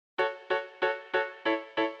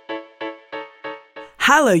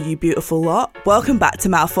Hello, you beautiful lot. Welcome back to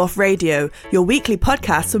Mouth Off Radio, your weekly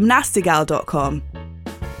podcast from nastygal.com.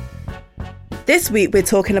 This week we're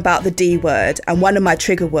talking about the D word and one of my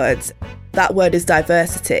trigger words. That word is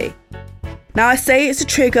diversity. Now I say it's a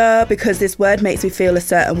trigger because this word makes me feel a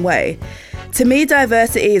certain way. To me,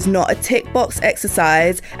 diversity is not a tick box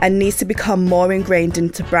exercise and needs to become more ingrained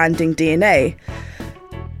into branding DNA.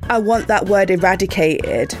 I want that word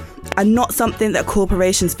eradicated and not something that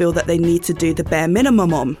corporations feel that they need to do the bare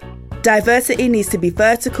minimum on. Diversity needs to be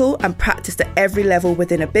vertical and practiced at every level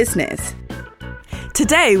within a business.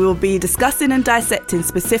 Today we'll be discussing and dissecting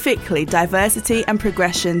specifically diversity and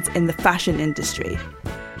progressions in the fashion industry.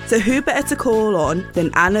 So who better to call on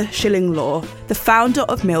than Anna Shillinglaw, the founder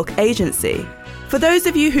of Milk Agency. For those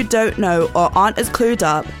of you who don't know or aren't as clued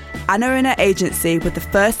up, Anna and her agency were the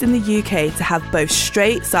first in the UK to have both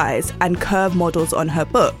straight size and curve models on her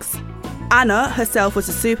books. Anna herself was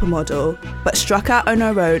a supermodel, but struck out on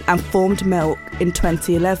her own and formed Milk in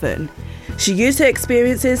 2011. She used her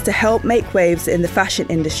experiences to help make waves in the fashion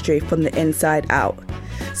industry from the inside out.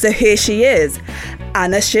 So here she is,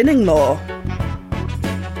 Anna Shillinglaw.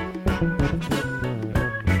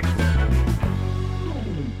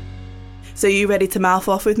 So you ready to mouth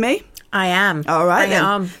off with me? I am. All right Bring it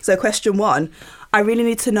on. So question one, I really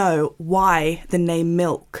need to know why the name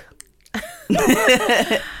Milk.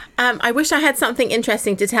 I wish I had something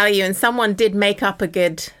interesting to tell you, and someone did make up a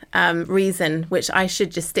good reason, which I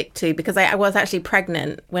should just stick to, because I was actually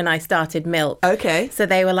pregnant when I started Milk. Okay. So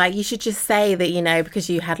they were like, you should just say that, you know,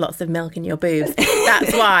 because you had lots of milk in your boobs.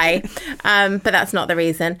 That's why. But that's not the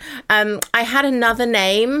reason. I had another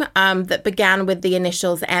name that began with the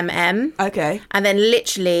initials MM. Okay. And then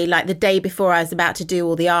literally, like the day before I was about to do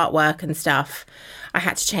all the artwork and stuff, I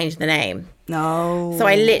had to change the name. No. So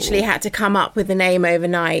I literally had to come up with the name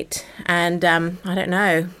overnight. And I don't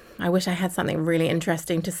know. I wish I had something really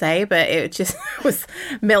interesting to say, but it just was,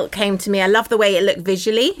 Milk came to me. I love the way it looked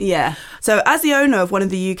visually. Yeah. So as the owner of one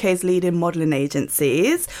of the UK's leading modelling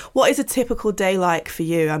agencies, what is a typical day like for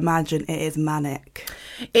you? I imagine it is manic.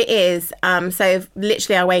 It is. So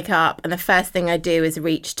literally I wake up and the first thing I do is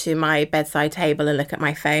reach to my bedside table and look at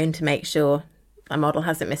my phone to make sure a model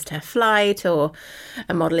hasn't missed her flight or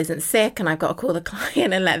a model isn't sick and I've got to call the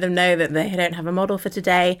client and let them know that they don't have a model for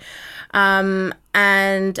today. Gosh,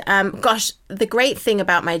 the great thing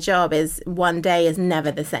about my job is one day is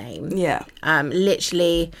never the same. Yeah.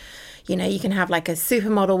 Literally, you know, you can have like a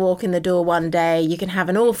supermodel walk in the door one day, you can have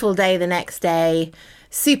an awful day the next day,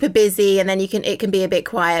 super busy, and then it can be a bit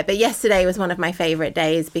quiet. But yesterday was one of my favourite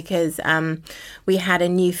days because we had a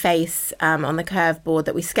new face on the curve board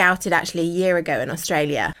that we scouted actually a year ago in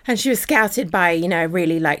Australia. And she was scouted by, you know, a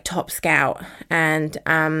really like top scout. And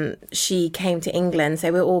she came to England.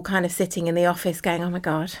 So we're all kind of sitting in the office going, oh my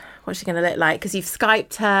God, what's she going to look like? Because you've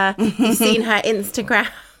Skyped her, you've seen her Instagram.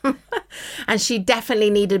 And she definitely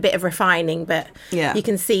needed a bit of refining, but yeah, you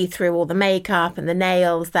can see through all the makeup and the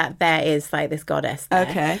nails that there is like this goddess there.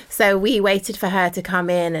 Okay. So we waited for her to come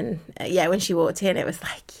in, and when she walked in, it was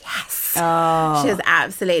like, yes. Oh. She was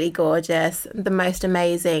absolutely gorgeous, the most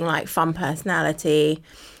amazing, like fun personality.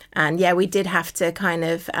 And we did have to kind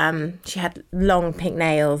of, she had long pink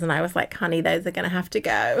nails and I was like, honey, those are going to have to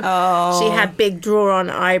go. Oh. She had big draw-on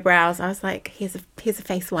eyebrows. I was like, here's a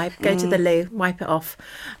face wipe. Go to the loo, wipe it off.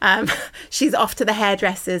 She's off to the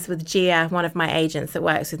hairdressers with Gia, one of my agents that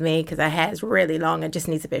works with me, because her hair is really long and just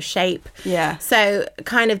needs a bit of shape. Yeah. So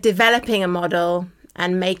kind of developing a model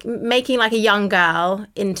and making like a young girl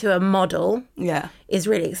into a model is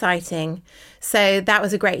really exciting. So that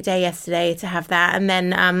was a great day yesterday to have that. And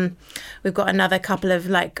then we've got another couple of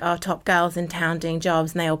like our top girls in town doing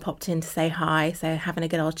jobs, and they all popped in to say hi. So having a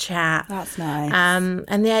good old chat. That's nice.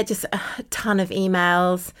 And just a ton of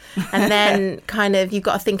emails. And then kind of you've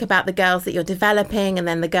got to think about the girls that you're developing and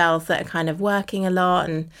then the girls that are kind of working a lot.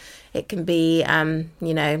 And it can be,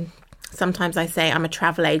 you know, sometimes I say I'm a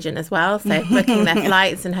travel agent as well. So booking their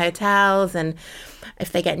flights and hotels, and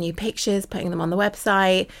if they get new pictures, putting them on the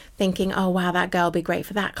website, thinking, oh, wow, that girl will be great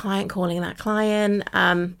for that client, calling that client.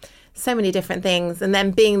 So many different things. And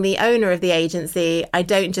then being the owner of the agency, I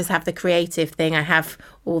don't just have the creative thing. I have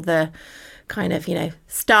all the kind of, you know,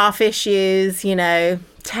 staff issues, you know,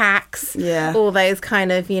 tax, all those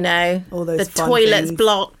kind of, you know, all those the toilet's things.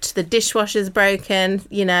 Blocked, the dishwasher's broken,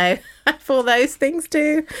 you know, for those things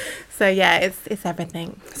too. So it's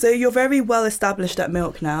everything. So you're very well established at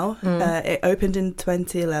Milk now. It opened in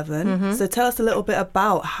 2011. So tell us a little bit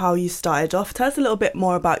about how you started off. Tell us a little bit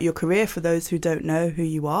more about your career for those who don't know who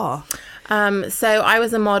you are. So I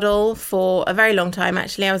was a model for a very long time,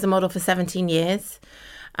 actually. I was a model for 17 years.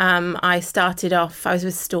 I started off, I was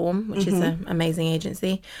with Storm, which is an amazing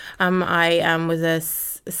agency. I was a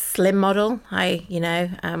slim model. I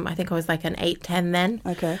think I was like an 8'10" then.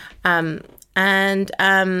 Okay.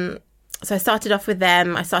 So I started off with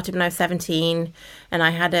them. I started when I was 17, and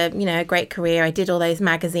I had a great career. I did all those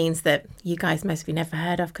magazines that you guys mostly never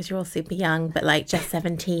heard of because you're all super young, but like Just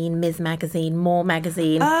 17, Ms. Magazine, More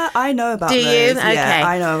Magazine. I know about those. Do you? Okay. Yeah,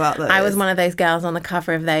 I know about those. I was one of those girls on the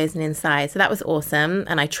cover of those and inside. So that was awesome.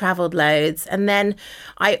 And I traveled loads. And then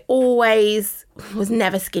I always was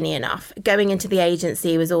never skinny enough. Going into the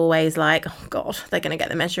agency was always like, oh God, they're going to get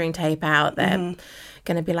the measuring tape out. They're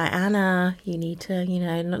going to be like, Anna, you need to,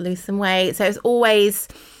 lose some weight. So it was always,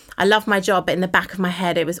 I loved my job, but in the back of my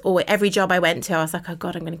head, it was always, every job I went to, I was like, oh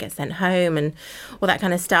God, I'm going to get sent home and all that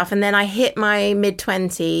kind of stuff. And then I hit my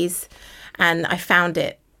mid-20s and I found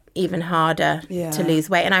it even harder to lose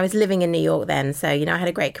weight. And I was living in New York then. So, I had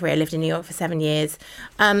a great career. I lived in New York for 7 years.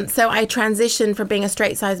 So I transitioned from being a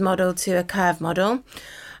straight size model to a curve model.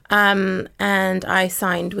 And I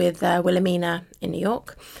signed with Wilhelmina in New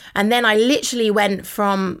York. And then I literally went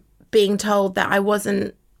from being told that I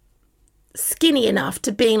wasn't skinny enough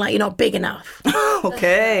to being like, you're not big enough.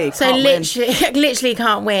 Okay. So literally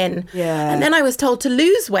can't win. Yeah. And then I was told to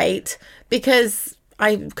lose weight because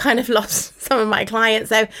I kind of lost some of my clients.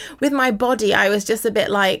 So with my body, I was just a bit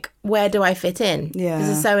like, where do I fit in? Yeah. This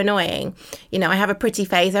is so annoying. I have a pretty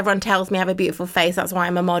face. Everyone tells me I have a beautiful face. That's why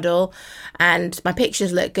I'm a model. And my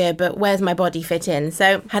pictures look good, but where's my body fit in?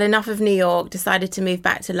 So had enough of New York, decided to move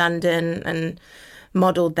back to London and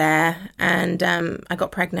modeled there. And I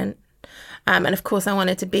got pregnant. And of course, I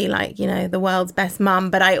wanted to be like, the world's best mum.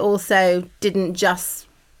 But I also didn't just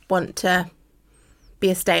want to be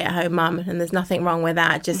a stay-at-home mum, and there's nothing wrong with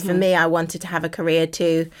that. Just for me, I wanted to have a career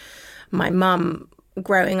too. My mum,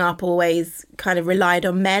 growing up, always kind of relied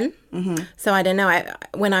on men. So I don't know.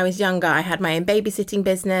 When I was younger, I had my own babysitting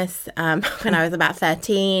business. When I was about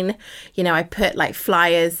 13, I put like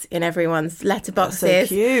flyers in everyone's letterboxes. So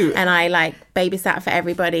cute. And I like babysat for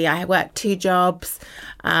everybody. I worked 2 jobs.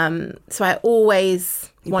 So I always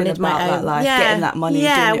wanted my own that life, getting that money,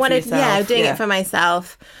 doing it for yourself. Doing it for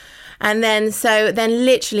myself. And then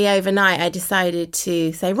literally overnight, I decided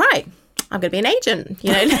to say, right, I'm going to be an agent,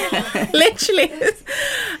 literally.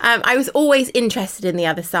 I was always interested in the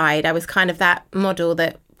other side. I was kind of that model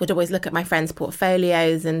that would always look at my friends'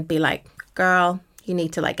 portfolios and be like, girl, you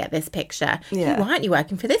need to like get this picture. Yeah. Why aren't you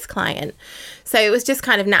working for this client? So it was just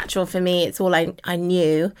kind of natural for me. It's all I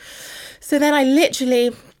knew. So then I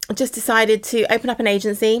literally just decided to open up an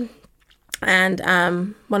agency. And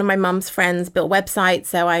one of my mum's friends built a website.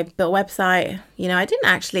 So I built a website. I didn't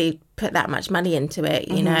actually put that much money into it.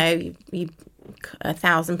 You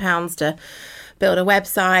 £1,000 to build a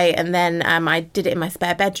website. And then I did it in my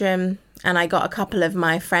spare bedroom. And I got a couple of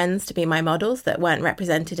my friends to be my models that weren't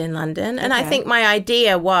represented in London. And I think my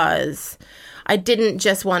idea was I didn't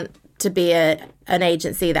just want to be an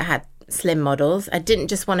agency that had slim models. I didn't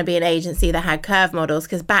just want to be an agency that had curve models,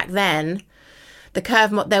 because back then,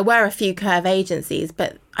 there were a few curve agencies,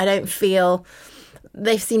 but I don't feel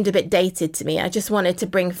they seemed a bit dated to me. I just wanted to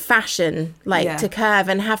bring fashion to curve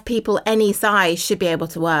and have people any size should be able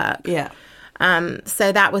to work. Yeah.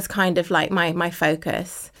 So that was kind of like my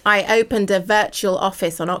focus. I opened a virtual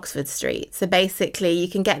office on Oxford Street. So basically you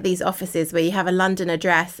can get these offices where you have a London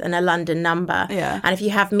address and a London number. Yeah. And if you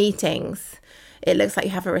have meetings, it looks like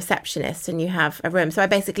you have a receptionist and you have a room. So I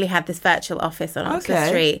basically had this virtual office on Oxford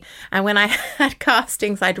Street. And when I had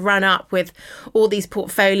castings, I'd run up with all these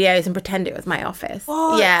portfolios and pretend it was my office.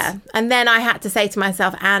 What? Yeah. And then I had to say to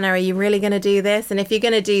myself, Anna, are you really going to do this? And if you're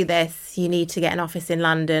going to do this, you need to get an office in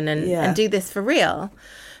London and do this for real.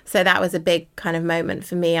 So that was a big kind of moment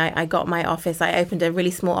for me. I got my office. I opened a really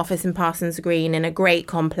small office in Parsons Green in a great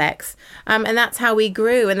complex. And that's how we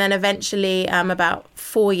grew. And then eventually, about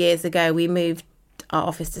 4 years ago, we moved our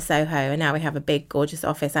office to Soho, and now we have a big, gorgeous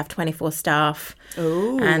office. I have 24 staff.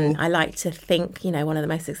 Ooh. And I like to think, one of the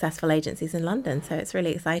most successful agencies in London. So it's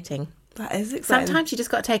really exciting. That is exciting. Sometimes you just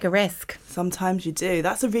got to take a risk. Sometimes you do.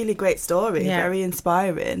 That's a really great story. Yeah. Very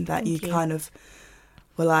inspiring that you kind of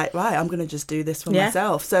were like, right, I'm going to just do this for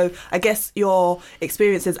myself. So I guess your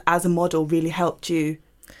experiences as a model really helped you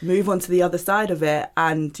move on to the other side of it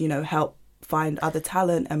and, help find other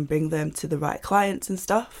talent and bring them to the right clients and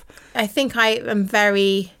stuff. I think I am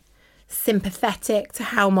very sympathetic to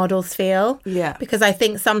how models feel. Yeah. Because I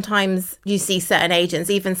think sometimes you see certain agents,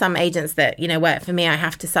 even some agents that, you know, work for me, I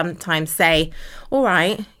have to sometimes say, all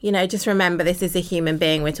right, you know, just remember this is a human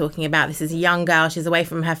being we're talking about. This is a young girl. She's away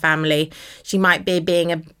from her family. She might be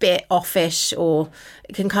being a bit offish, or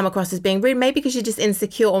it can come across as being rude, maybe because she's just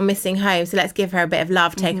insecure or missing home. So let's give her a bit of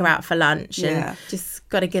love, take her out for lunch, and just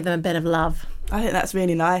got to give them a bit of love. I think that's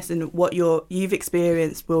really nice, and what you've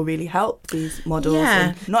experienced will really help these models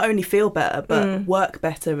and not only feel better but work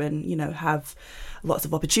better, and, you know, have lots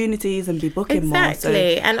of opportunities and be booking more.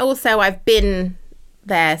 Exactly. And also I've been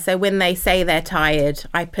there, so when they say they're tired,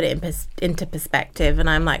 I put it into perspective, and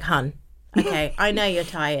I'm like, hun, okay, I know you're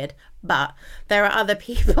tired, but there are other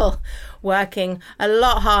people working a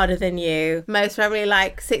lot harder than you, most probably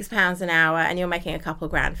like £6 an hour, and you're making a couple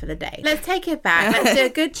grand for the day. Let's take it back. Let's do a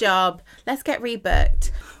good job. Let's get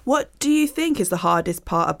rebooked. What do you think is the hardest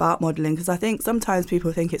part about modelling? Because I think sometimes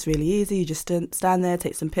people think it's really easy. You just stand there,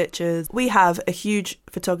 take some pictures. We have a huge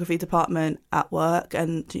photography department at work,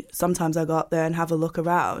 and sometimes I go up there and have a look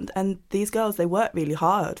around. And these girls, they work really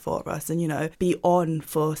hard for us and, you know, be on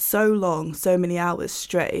for so long, so many hours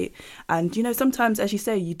straight. And, you know, sometimes, as you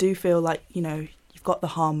say, you do feel like, you know, you've got the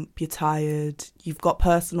hump, you're tired, you've got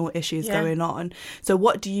personal issues going on. So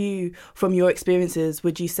what do you, from your experiences,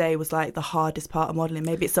 would you say was like the hardest part of modelling?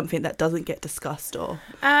 Maybe it's something that doesn't get discussed, or...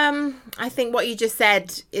 I think what you just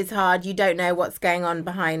said is hard. You don't know what's going on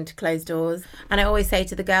behind closed doors. And I always say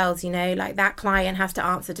to the girls, you know, like, that client has to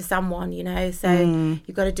answer to someone, you know, so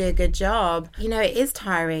you've got to do a good job. You know, it is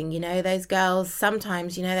tiring, you know, those girls,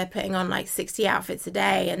 sometimes, you know, they're putting on like 60 outfits a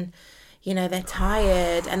day, and you know, they're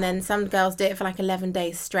tired. And then some girls do it for like 11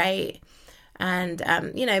 days straight. And,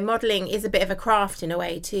 you know, modelling is a bit of a craft in a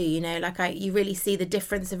way too, you know, like you really see the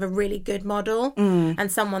difference of a really good model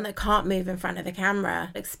and someone that can't move in front of the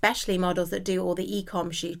camera, especially models that do all the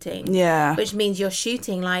e-com shooting. Yeah. Which means you're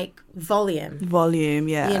shooting like volume.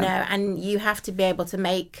 You know, and you have to be able to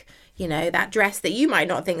make, you know, that dress that you might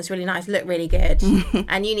not think is really nice look really good.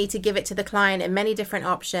 And you need to give it to the client in many different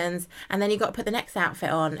options. And then you've got to put the next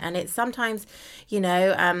outfit on. And it's sometimes, you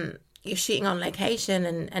know, you're shooting on location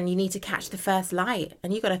and you need to catch the first light.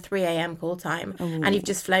 And you've got a 3 a.m. call time. And you've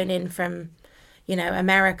just flown in from, you know,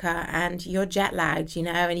 America, and you're jet lagged, you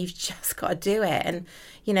know, and you've just got to do it. And,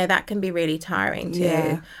 you know, that can be really tiring too.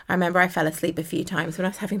 Yeah. I remember I fell asleep a few times when I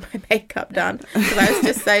was having my makeup done because I was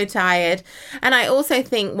just so tired. And I also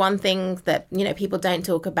think one thing that, you know, people don't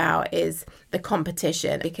talk about is the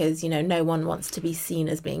competition, because, you know, no one wants to be seen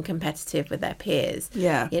as being competitive with their peers.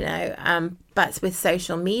 Yeah. You know, but with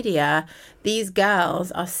social media, these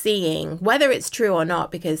girls are seeing, whether it's true or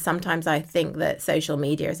not, because sometimes I think that social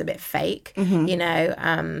media is a bit fake, you know,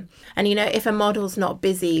 and, you know, if a model's not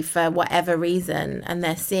busy for whatever reason and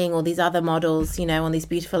they're seeing all these other models, you know, on these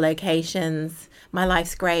beautiful locations, my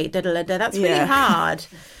life's great, that's really hard.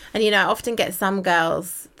 And, you know, I often get some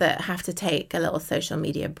girls that have to take a little social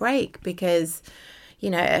media break because, you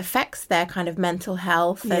know, it affects their kind of mental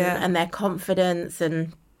health and their confidence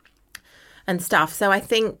and stuff. So I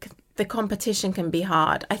think the competition can be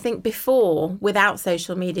hard. I think before, without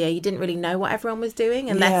social media, you didn't really know what everyone was doing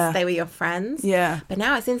unless they were your friends. Yeah. But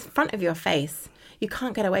now it's in front of your face. You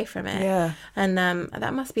can't get away from it. Yeah. And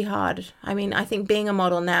that must be hard. I mean, I think being a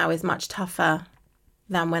model now is much tougher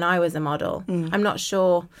than when I was a model. I'm not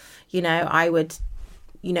sure, you know, I would,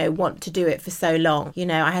 you know, want to do it for so long. You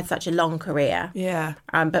know, I had such a long career. Yeah.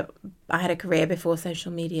 But I had a career before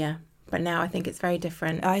social media. But now I think it's very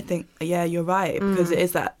different. I think, yeah, you're right, because it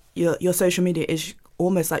is that your social media is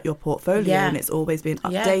almost like your portfolio, and it's always been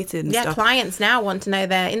updated and stuff. Clients now want to know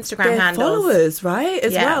their Instagram handles. Followers, right,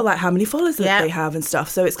 as well, like how many followers that they have and stuff.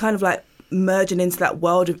 So it's kind of like merging into that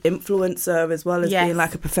world of influencer as well as being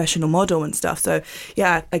like a professional model and stuff. So,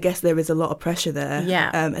 yeah, I guess there is a lot of pressure there.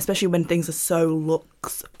 Yeah. Especially when things are so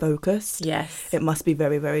looks focused. Yes. It must be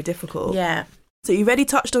very, very difficult. Yeah. So you've already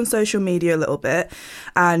touched on social media a little bit,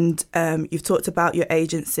 and you've talked about your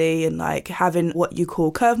agency and like having what you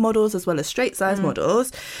call curve models as well as straight size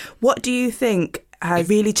models. What do you think has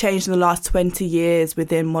really changed in the last 20 years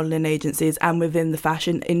within modelling agencies and within the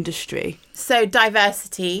fashion industry? So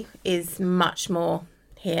diversity is much more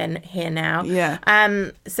here now. Yeah.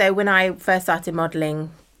 So when I first started modelling,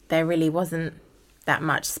 there really wasn't that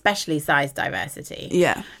much, especially size diversity.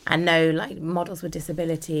 Yeah. And no like models with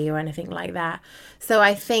disability or anything like that. So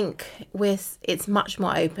I think it's much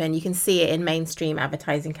more open. You can see it in mainstream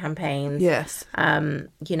advertising campaigns. Yes.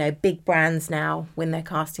 You know, big brands now, when they're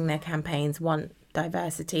casting their campaigns, want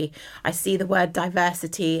diversity. I see the word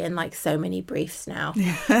diversity in like so many briefs now.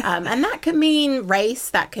 And that can mean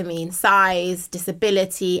race, that can mean size,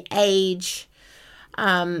 disability, age.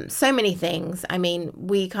 So many things. I mean,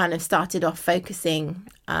 we kind of started off focusing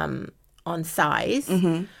on size.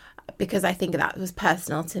 Because I think that was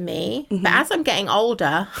personal to me. But as I'm getting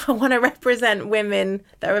older, I want to represent women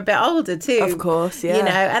that are a bit older too. Of course, yeah. You know,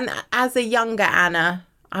 and as a younger Anna,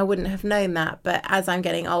 I wouldn't have known that. But as I'm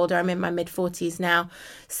getting older, I'm in my mid-40s now.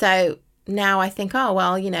 So now I think, oh,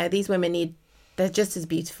 well, you know, these women they're just as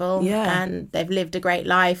beautiful. Yeah. And they've lived a great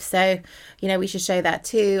life. So, you know, we should show that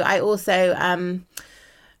too. I also...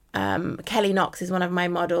 Kelly Knox is one of my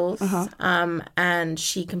models. And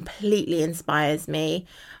she completely inspires me.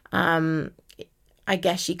 I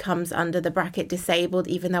guess she comes under the bracket disabled,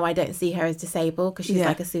 even though I don't see her as disabled because she's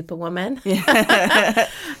like a superwoman. So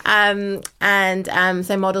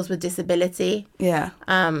models with disability.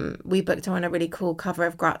 We booked her on a really cool cover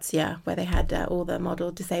of Grazia where they had all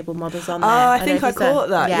the disabled models on there. I think I caught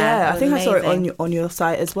that. I think I saw it on your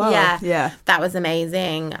site as well. Yeah, that was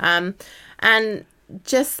amazing. And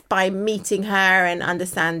just by meeting her and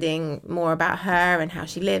understanding more about her and how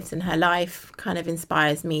she lives and her life kind of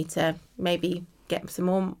inspires me to maybe get some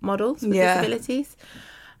more models with disabilities.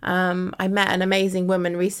 I met an amazing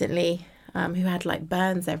woman recently who had like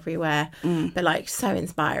burns everywhere, but like so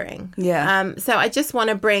inspiring. So I just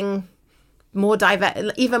want to bring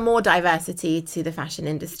even more diversity to the fashion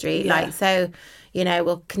industry. Like, so, you know,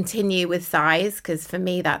 we'll continue with size because for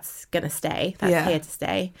me, that's going to stay. That's here to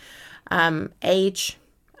stay. Age,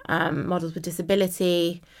 models with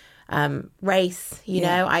disability, race, you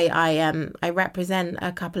know, I represent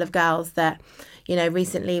a couple of girls that, you know,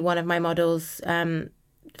 recently one of my models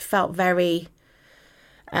felt very,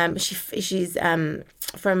 she's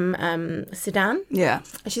from Sudan.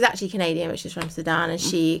 She's actually Canadian, but she's from Sudan, and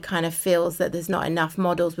she kind of feels that there's not enough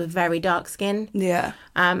models with very dark skin.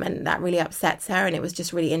 And that really upsets her, and it was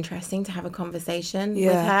just really interesting to have a conversation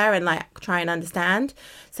with her and like try and understand.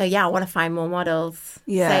 So I want to find more models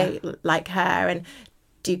so like her and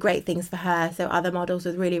do great things for her, so other models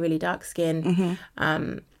with really, really dark skin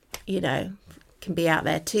you know, can be out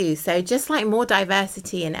there too. So just like more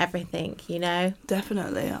diversity in everything, you know.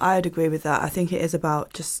 Definitely, I'd agree with that. I think it is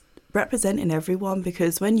about just representing everyone,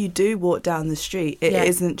 because when you do walk down the street, it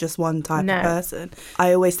isn't just one type of person.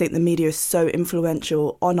 I always think the media is so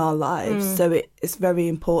influential on our lives, so it's very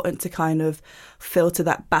important to kind of filter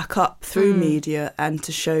that back up through media and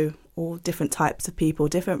to show all different types of people,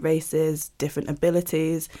 different races, different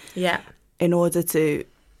abilities, in order to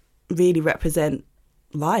really represent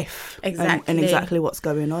life and exactly what's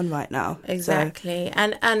going on right now. So.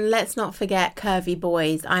 And let's not forget curvy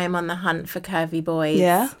boys. I am on the hunt for curvy boys.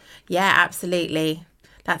 Yeah, absolutely.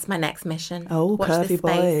 That's my next mission. Watch curvy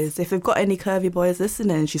boys. If we've got any curvy boys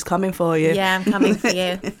listening, she's coming for you. Yeah, I'm coming for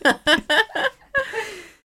you.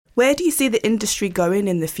 Where do you see the industry going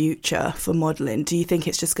in the future for modelling? Do you think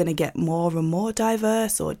it's just going to get more and more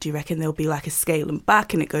diverse, or do you reckon there'll be like a scaling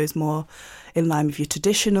back and it goes more in line with your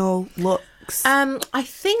traditional looks? I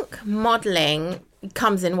think modelling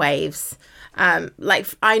comes in waves. Like,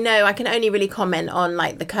 I know I can only really comment on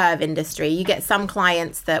like the curve industry. You get some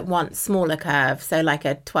clients that want smaller curves, so like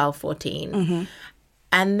a 12, 14.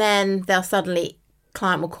 And then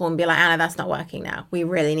client will call and be like, Anna, that's not working now. We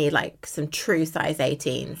really need like some true size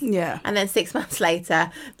 18s. And then 6 months later,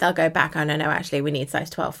 they'll go back, oh, no, actually, we need size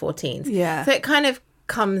 12, 14s. So it kind of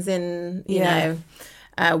comes in, you know,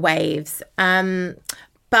 waves.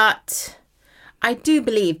 But I do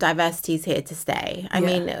believe diversity is here to stay. I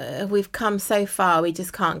mean, we've come so far, we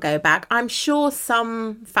just can't go back. I'm sure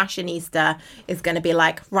some fashionista is going to be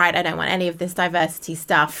like, right, I don't want any of this diversity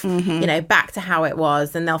stuff, you know, back to how it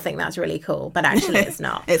was. And they'll think that's really cool. But actually, it's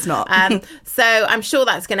not. It's not. So I'm sure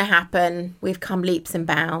that's going to happen. We've come leaps and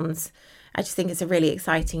bounds. I just think it's a really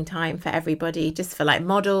exciting time for everybody, just for like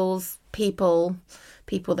models, people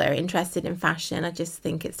that are interested in fashion. I just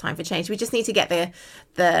think it's time for change. We just need to get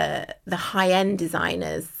the high-end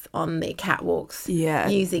designers on the catwalks,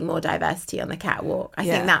 using more diversity on the catwalk. I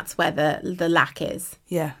think that's where the lack is.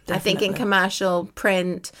 Definitely. I think in commercial,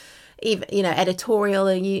 print, even, you know, editorial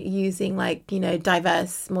and using like, you know,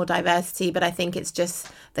 more diversity. But I think it's just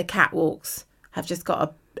the catwalks have just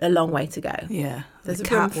got a long way to go. There's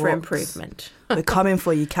room for improvement. We're coming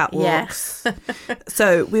for you, catwalks.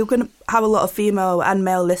 So we're going to have a lot of female and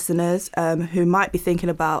male listeners who might be thinking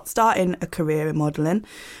about starting a career in modelling.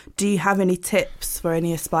 Do you have any tips for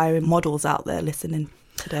any aspiring models out there listening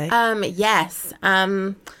today? Yes.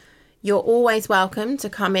 You're always welcome to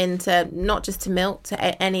come into, not just to Milk,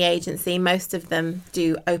 to any agency. Most of them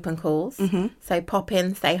do open calls. So pop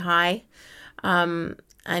in, say hi.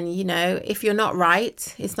 And, you know, if you're not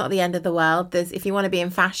right, it's not the end of the world. If you want to be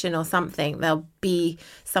in fashion or something, there'll be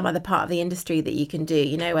some other part of the industry that you can do,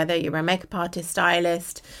 you know, whether you're a makeup artist,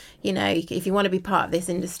 stylist, you know, if you want to be part of this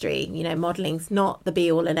industry, you know, modeling's not the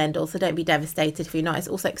be all and end all. So don't be devastated if you're not. It's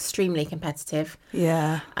also extremely competitive.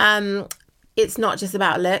 Yeah. It's not just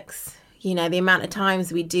about looks. You know, the amount of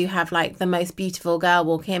times we do have like the most beautiful girl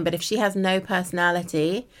walk in, but if she has no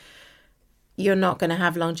personality, you're not going to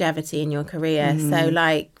have longevity in your career. So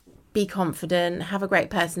like, be confident, have a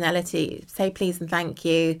great personality, say please and thank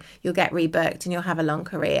you. You'll get rebooked and you'll have a long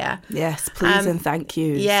career. Yes, please and thank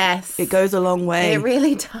you. Yes. It goes a long way. It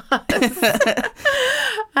really does.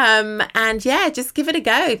 And yeah, just give it a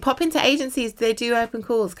go. Pop into agencies. They do open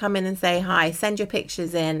calls. Come in and say hi. Send your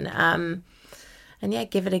pictures in. And yeah,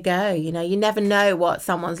 give it a go. You know, you never know what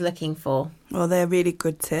someone's looking for. Well, they're really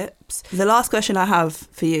good tips. The last question I have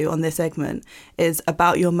for you on this segment is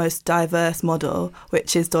about your most diverse model,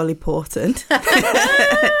 which is Dolly Parton.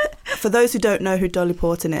 For those who don't know who Dolly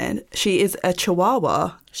Parton is, she is a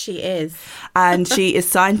Chihuahua. She is. And she is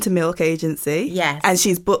signed to Milk Agency. Yes. And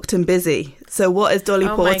she's booked and busy. So what has Dolly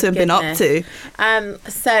Parton been up to?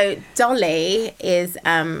 So Dolly is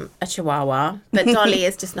a Chihuahua, but Dolly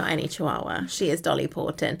is just not any Chihuahua. She is Dolly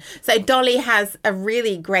Parton. So Dolly has a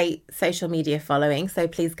really great social media following, so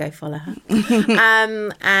please go follow her.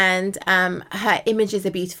 And her images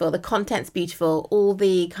are beautiful. The content's beautiful. All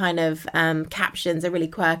the kind of captions are really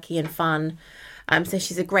quirky and fun. So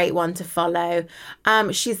she's a great one to follow.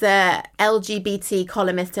 She's a LGBT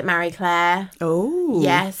columnist at Marie Claire. Oh.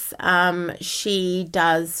 Yes.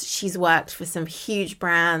 She's worked for some huge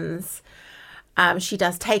brands. She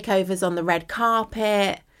does takeovers on the red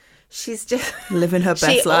carpet. She's just living her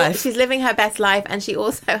best life. She's living her best life, and she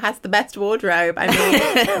also has the best wardrobe. I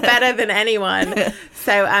mean, better than anyone.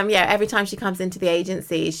 So, yeah, every time she comes into the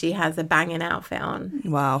agency, she has a banging outfit on.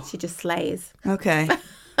 Wow. She just slays. Okay.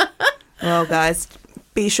 Well, guys,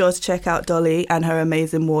 be sure to check out Dolly and her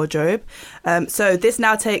amazing wardrobe. So this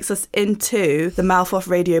now takes us into the Mouth Off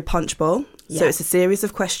Radio Punch Bowl. Yeah. So it's a series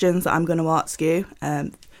of questions that I'm going to ask you.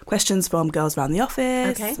 Questions from girls around the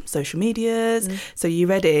office, social medias. So you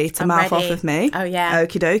ready to mouth off with me? Oh, yeah.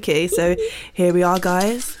 Okie dokie. So here we are,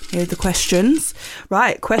 guys. Here are the questions.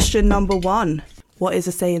 Right, question number 1. What is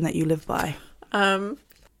a saying that you live by?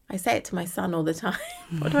 I say it to my son all the time.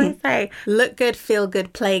 What do I say? Look good, feel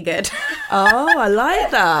good, play good. Oh, I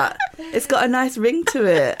like that. It's got a nice ring to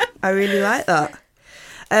it. I really like that.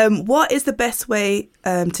 What is the best way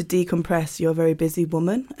to decompress? You're a very busy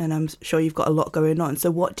woman, and I'm sure you've got a lot going on.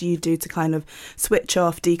 So what do you do to kind of switch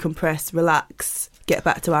off, decompress, relax, get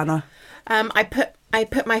back to Anna? I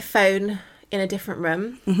put my phone in a different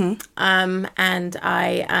room, and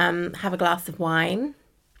I have a glass of wine.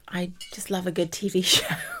 I just love a good TV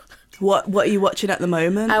show. What are you watching at the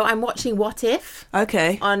moment? Oh, I'm watching What If?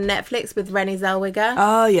 Okay. On Netflix with Renée Zellweger.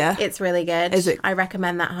 Oh, yeah. It's really good. Is it? I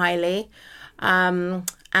recommend that highly. And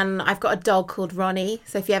I've got a dog called Ronnie.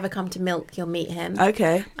 So if you ever come to Milk, you'll meet him.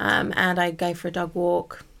 Okay. And I go for a dog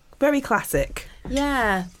walk. Very classic.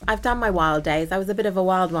 Yeah, I've done my wild days. I was a bit of a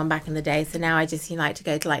wild one back in the day, so now I just like to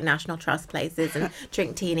go to like National Trust places and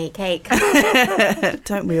drink tea and eat cake.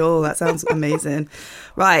 Don't we all? That sounds amazing.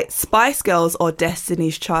 Right, Spice Girls or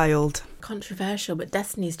Destiny's Child? Controversial, but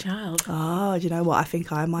Destiny's Child. Oh, do you know what? I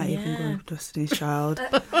think I might even go with Destiny's Child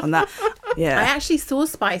on that. Yeah. I actually saw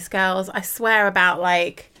Spice Girls, I swear, about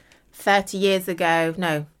like 30 years ago.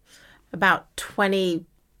 No, about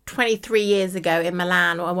 23 years ago in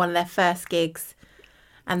Milan, on one of their first gigs.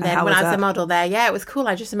 And then when I was a model there, yeah, it was cool.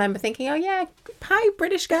 I just remember thinking, oh yeah, hi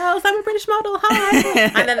British girls, I'm a British model, hi.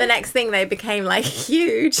 And then the next thing they became like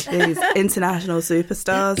huge. These international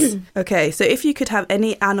superstars. Okay, so if you could have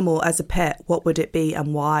any animal as a pet, what would it be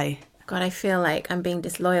and why? God, I feel like I'm being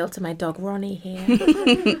disloyal to my dog Ronnie here.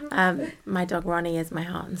 My dog Ronnie is my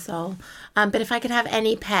heart and soul. But if I could have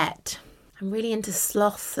any pet, I'm really into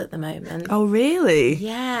sloths at the moment. Oh, really?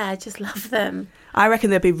 Yeah, I just love them. I reckon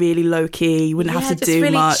they'd be really low-key. You wouldn't have to do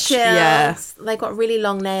really much. Chilled. Yeah, They've got really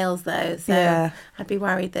long nails, though, so yeah. I'd be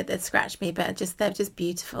worried that they'd scratch me, but they're just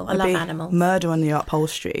beautiful. I love animals. Murder on the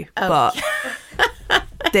upholstery, but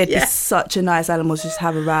they'd be such a nice animal to just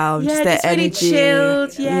have around. Just their really energy.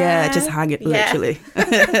 Chilled, just hang it, literally.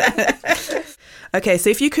 Okay, so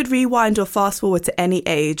if you could rewind or fast forward to any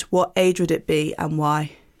age, what age would it be and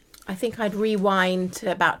why? I think I'd rewind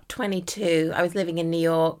to about 22. I was living in New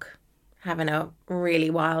York, having a really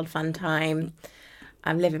wild, fun time.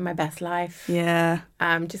 I'm living my best life. Yeah.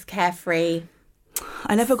 Just carefree.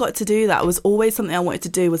 I never got to do that. It was always something I wanted to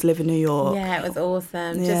do, was live in New York. Yeah, it was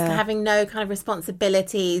awesome. Yeah. Just having no kind of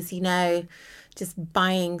responsibilities, just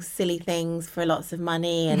buying silly things for lots of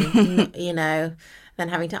money and, you know, then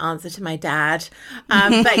having to answer to my dad.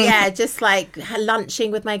 But yeah, just like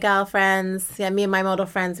lunching with my girlfriends. Yeah, me and my model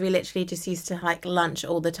friends, we literally just used to like lunch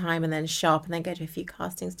all the time and then shop and then go to a few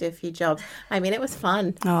castings, do a few jobs. I mean, it was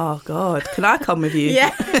fun. Oh, God. Can I come with you?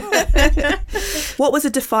 Yeah. What was a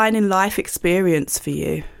defining life experience for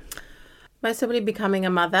you? Most probably becoming a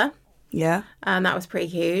mother. Yeah. That was pretty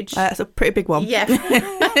huge. That's a pretty big one. Yeah.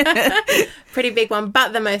 Pretty big one,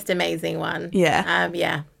 but the most amazing one. Yeah.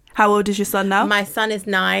 Yeah. How old is your son now? My son is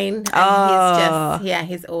 9. And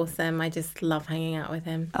he's awesome. I just love hanging out with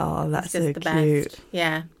him. Oh, that's just so the cute. Best.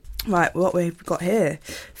 Yeah. Right, what we've got here.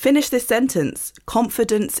 Finish this sentence.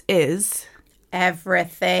 Confidence is...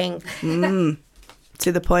 everything.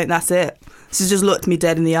 To the point, that's it. She just looked me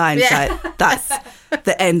dead in the eye and she's like, that's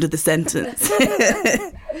the end of the sentence.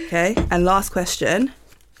 Okay, and last question.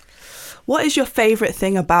 What is your favourite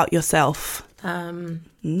thing about yourself?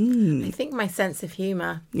 I think my sense of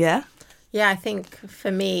humour. Yeah? Yeah, I think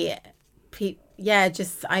for me,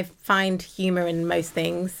 I find humour in most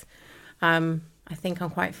things. I think I'm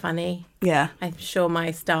quite funny. Yeah. I'm sure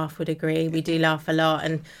my staff would agree. We do laugh a lot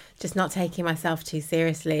and just not taking myself too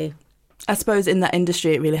seriously. I suppose in that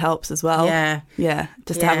industry it really helps as well. Yeah. Yeah,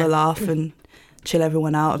 just to have a laugh and chill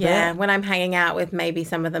everyone out a bit. Yeah, when I'm hanging out with maybe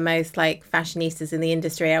some of the most like fashionistas in the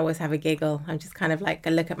industry, I always have a giggle. I'm just kind of like,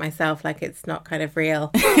 I look at myself like it's not kind of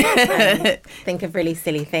real. Think of really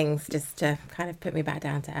silly things just to kind of put me back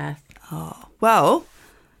down to earth. Oh, well,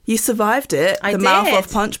 you survived it. I did. Mouth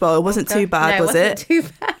off punch bowl. It wasn't too bad, was it? Too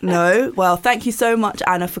bad. No. Well, thank you so much,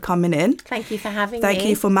 Anna, for coming in. Thank you for having me. Thank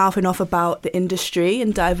you for mouthing off about the industry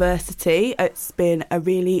and diversity. It's been a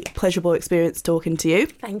really pleasurable experience talking to you.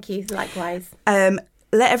 Thank you. Likewise. Let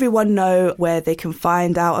everyone know where they can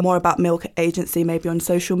find out more about Milk Agency, maybe on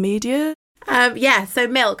social media. So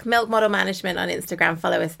Milk Model Management on Instagram.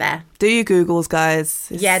 Follow us there. Do your Googles, guys.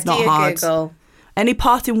 It's not hard. Google. Any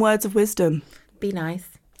parting words of wisdom? Be nice.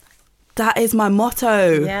 That is my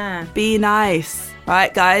motto. Yeah. Be nice.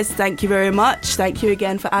 Right, guys, thank you very much. Thank you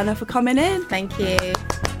again for Anna for coming in. Thank you.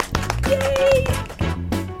 Yay.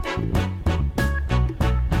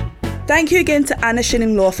 Thank you again to Anna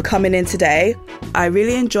Shillinglaw for coming in today. I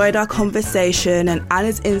really enjoyed our conversation and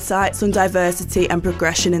Anna's insights on diversity and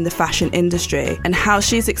progression in the fashion industry and how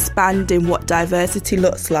she's expanding what diversity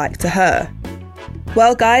looks like to her.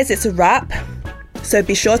 Well, guys, it's a wrap. So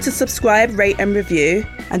be sure to subscribe, rate and review.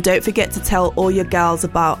 And don't forget to tell all your gals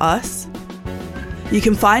about us. You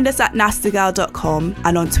can find us at nastygal.com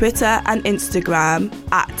and on Twitter and Instagram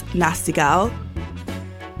at nastygal.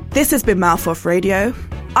 This has been Mouth Off Radio.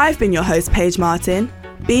 I've been your host, Paige Martin.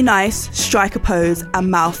 Be nice, strike a pose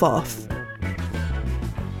and mouth off.